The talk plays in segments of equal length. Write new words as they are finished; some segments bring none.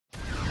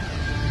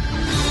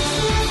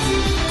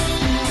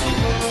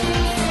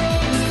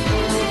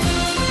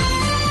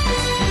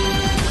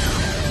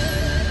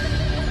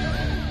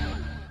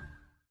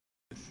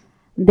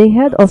The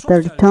head of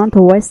the return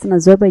to Western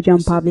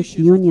Azerbaijan Public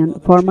Union,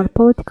 former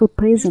political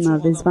prisoner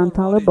Rizvan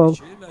Talibov,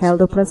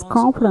 held a press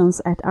conference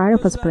at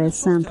IRFS Press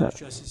Center.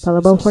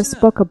 Talibov first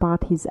spoke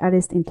about his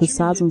arrest in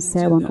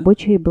 2007,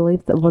 which he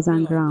believed was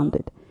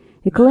ungrounded.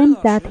 He claimed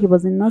that he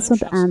was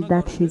innocent and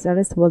that his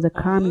arrest was a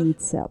crime in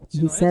itself.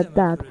 He said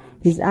that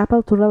his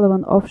appeal to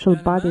relevant official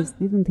bodies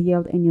didn't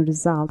yield any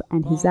result,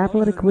 and his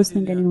appeal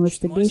requesting an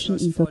investigation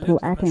into 2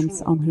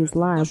 attempts on his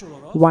life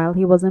while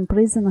he was in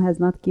prison has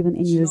not given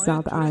any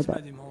result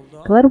either.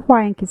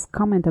 Clarifying his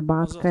comment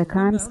about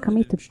crimes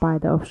committed by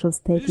the officials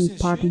taking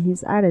part in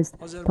his arrest,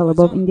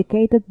 Talibov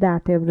indicated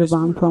that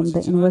everyone from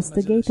the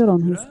investigator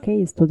on his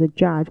case to the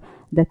judge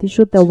that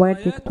issued the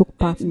verdict took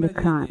part in the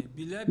crime.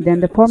 Then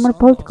the former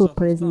political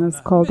prisoners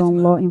called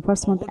on law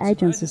enforcement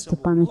agencies to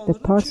punish the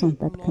persons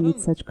that commit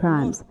such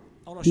crimes.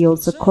 He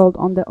also called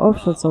on the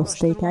officials of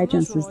state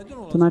agencies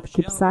to not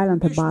keep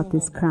silent about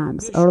these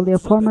crimes. Earlier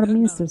former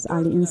ministers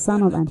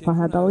Insanov and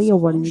Farhad Aliyev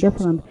were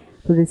indifferent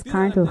to this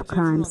kind of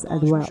crimes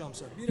as well.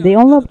 They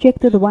only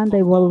objected when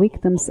they were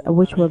victims,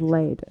 which were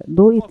late.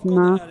 Do it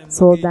now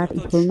so that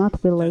it will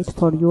not be late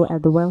for you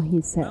as well,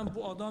 he said.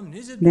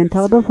 Then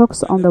Talibov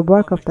focused on the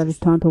work of the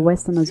return to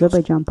Western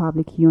Azerbaijan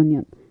Public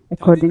Union.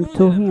 According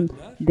to him,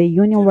 the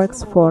union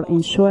works for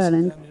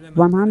ensuring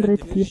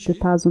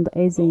 150,000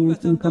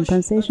 Azerians in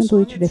compensation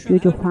to each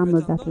refugee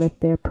family that left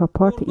their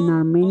property in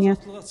Armenia,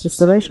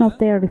 restoration of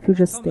their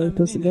refugee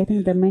status,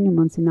 getting the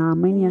monuments in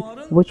Armenia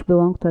which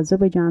belong to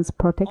Azerbaijan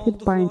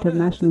protected by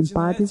international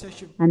bodies,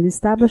 and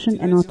establishing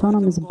an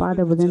autonomous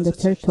body within the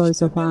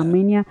territories of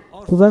Armenia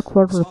to work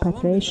for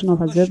repatriation of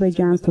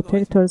Azerbaijans to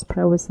territories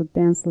previously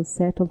densely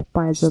settled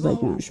by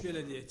Azerbaijan.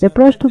 The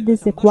approach to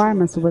these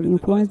requirements will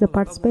influence the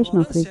participation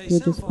of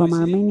refugees from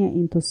Armenia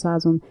in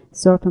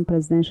 2013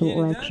 presidential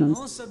elections.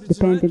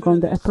 Depending on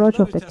the approach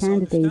of the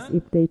candidates,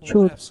 if they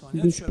choose,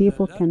 these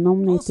people can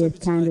nominate their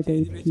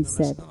candidate, he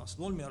said.